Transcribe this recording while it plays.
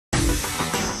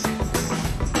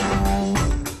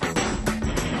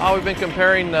We've been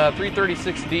comparing the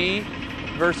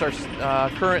 336D versus our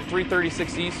current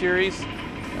 336E series,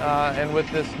 and with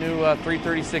this new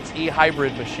 336E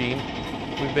hybrid machine,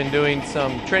 we've been doing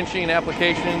some trenching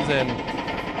applications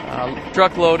and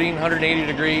truck loading, 180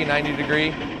 degree, 90 degree.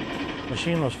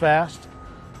 Machine was fast.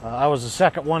 I was the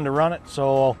second one to run it,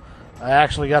 so I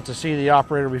actually got to see the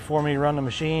operator before me run the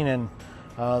machine, and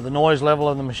the noise level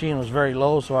of the machine was very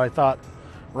low, so I thought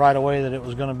right away that it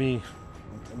was going to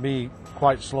be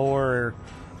quite slower,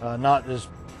 or not as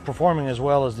performing as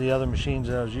well as the other machines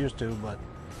that I was used to, but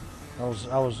I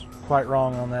was quite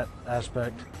wrong on that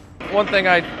aspect. One thing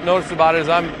I noticed about it is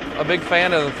I'm a big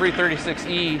fan of the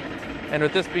 336E, and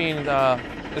with this being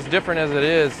as different as it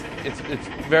is, it's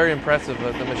very impressive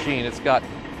with the machine. It's got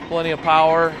plenty of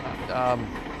power,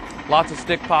 lots of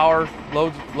stick power,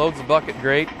 loads the bucket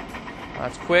great.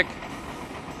 It's quick,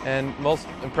 and most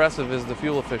impressive is the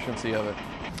fuel efficiency of it.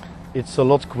 It's a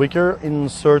lot quicker in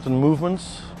certain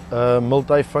movements.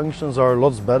 Multi-functions are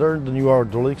lots better. The new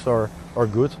hydraulics are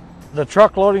good. The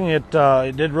truck loading, it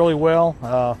did really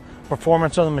well.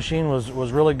 Performance of the machine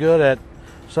was really good at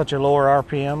such a lower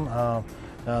RPM.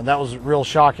 That was real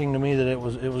shocking to me that it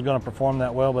was going to perform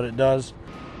that well, but it does.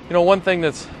 You know, one thing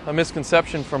that's a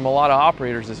misconception from a lot of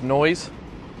operators is noise,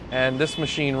 and this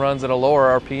machine runs at a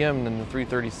lower RPM than the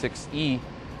 336E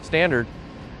standard.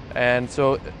 And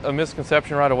so a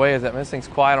misconception right away is that this thing's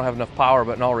quiet, I don't have enough power,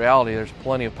 but in all reality there's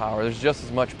plenty of power. There's just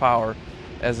as much power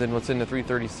as in what's in the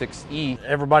 336E.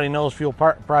 Everybody knows fuel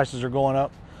prices are going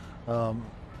up,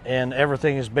 and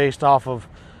everything is based off of,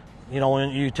 you know,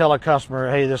 when you tell a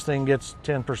customer, hey, this thing gets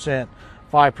 10%,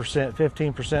 5%,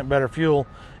 15% better fuel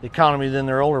economy than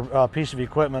their older piece of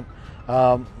equipment,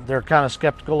 they're kind of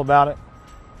skeptical about it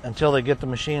until they get the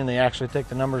machine and they actually take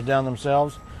the numbers down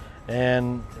themselves.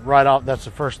 And right off, that's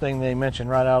the first thing they mention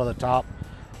right out of the top,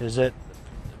 is that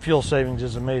fuel savings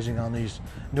is amazing on these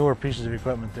newer pieces of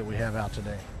equipment that we have out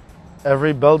today.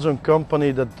 Every Belgian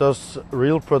company that does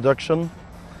real production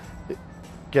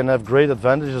can have great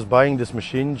advantages buying this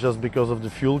machine just because of the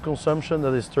fuel consumption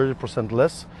that is 30%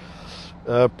 less.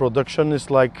 Production is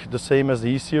like the same as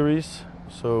the E-Series,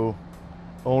 so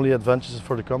only advantages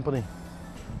for the company.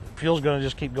 Fuel's going to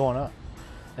just keep going up,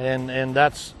 and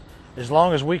that's, as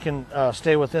long as we can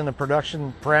stay within the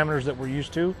production parameters that we're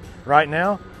used to right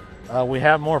now. We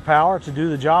have more power to do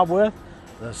the job with,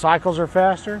 the cycles are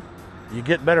faster, you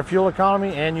get better fuel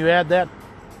economy, and you add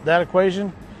that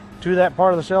equation to that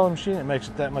part of the selling machine, it makes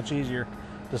it that much easier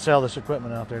to sell this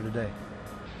equipment out there today.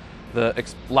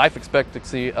 The life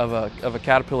expectancy of a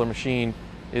Caterpillar machine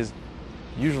is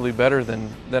usually better than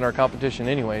our competition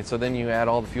anyway, so then you add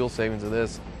all the fuel savings of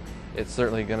this, it's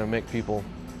certainly going to make people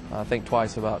think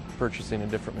twice about purchasing a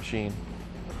different machine.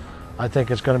 I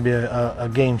think it's going to be a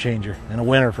game changer and a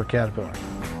winner for Caterpillar.